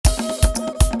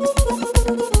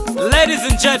Ladies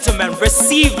and gentlemen,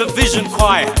 receive the Vision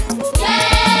Choir.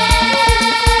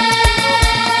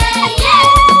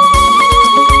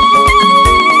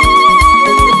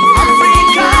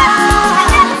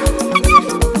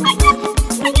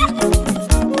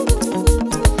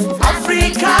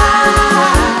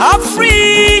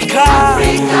 Africa,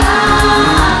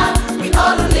 we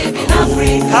all live in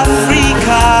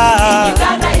Africa.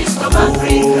 Uganda is from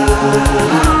Africa.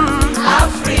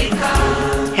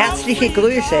 Herzliche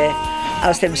Grüße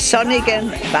aus dem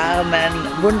sonnigen, warmen,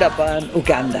 wunderbaren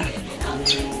Uganda.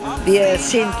 Wir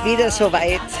sind wieder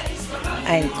soweit.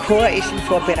 Ein Chor ist in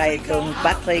Vorbereitung.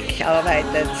 Patrick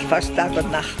arbeitet fast Tag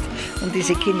und Nacht, um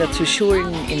diese Kinder zu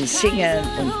schulen in Singen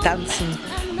und Tanzen.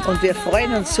 Und wir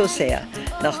freuen uns so sehr,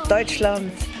 nach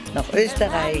Deutschland, nach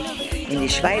Österreich, in die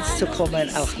Schweiz zu kommen,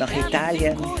 auch nach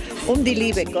Italien, um die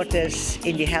Liebe Gottes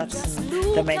in die Herzen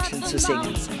der Menschen zu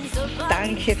singen.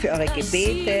 Danke für eure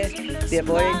Gebete. Wir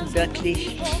wollen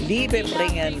wirklich Liebe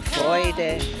bringen,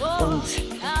 Freude und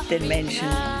den Menschen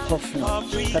Hoffnung.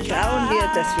 Vertrauen wir,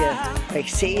 dass wir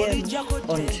euch sehen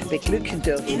und beglücken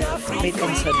dürfen mit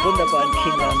unseren wunderbaren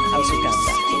Kindern aus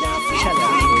Uganda.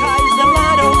 Shalom.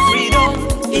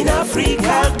 In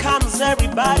Africa comes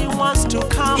everybody wants to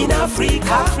come. In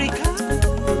Africa,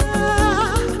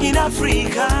 in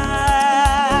Africa,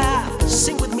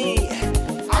 sing with me.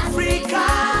 Africa.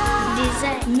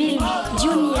 Design, Millie,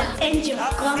 Junior, Angel,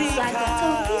 Gonzaga,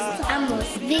 Topis,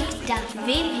 Amos, Victor,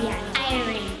 Vivian,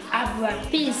 Irene, Abra,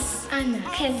 Peace, Anna,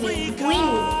 Kevin,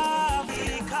 Winnie.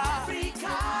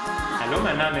 Hallo,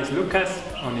 mein Name ist Lukas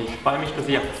und ich freue mich, dass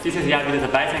ich auch dieses Jahr wieder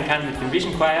dabei sein kann mit dem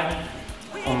Vision Choir,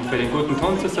 um für den guten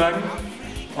Ton zu sorgen.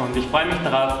 Und ich freue mich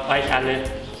darauf, euch alle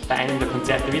bei einem der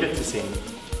Konzerte wiederzusehen.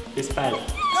 Bis bald.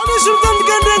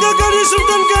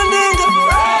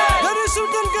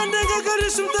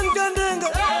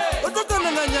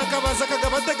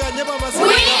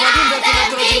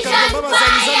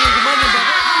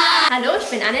 Hallo, ich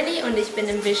bin Annelie und ich bin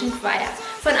im Vision Choir.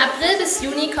 Von April bis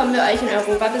Juni kommen wir euch in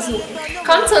Europa besuchen.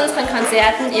 Kommt zu unseren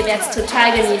Konzerten, ihr werdet es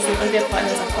total genießen und wir freuen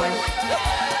uns auf euch.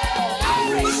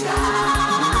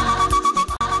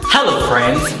 Hello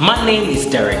friends, my name is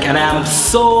Derek and I am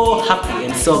so happy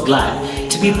and so glad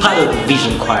to be part of the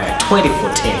Vision Choir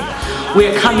 2014. We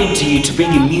are coming to you to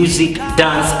bring you music,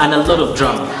 dance and a lot of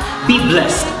drama. Be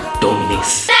blessed, don't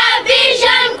miss.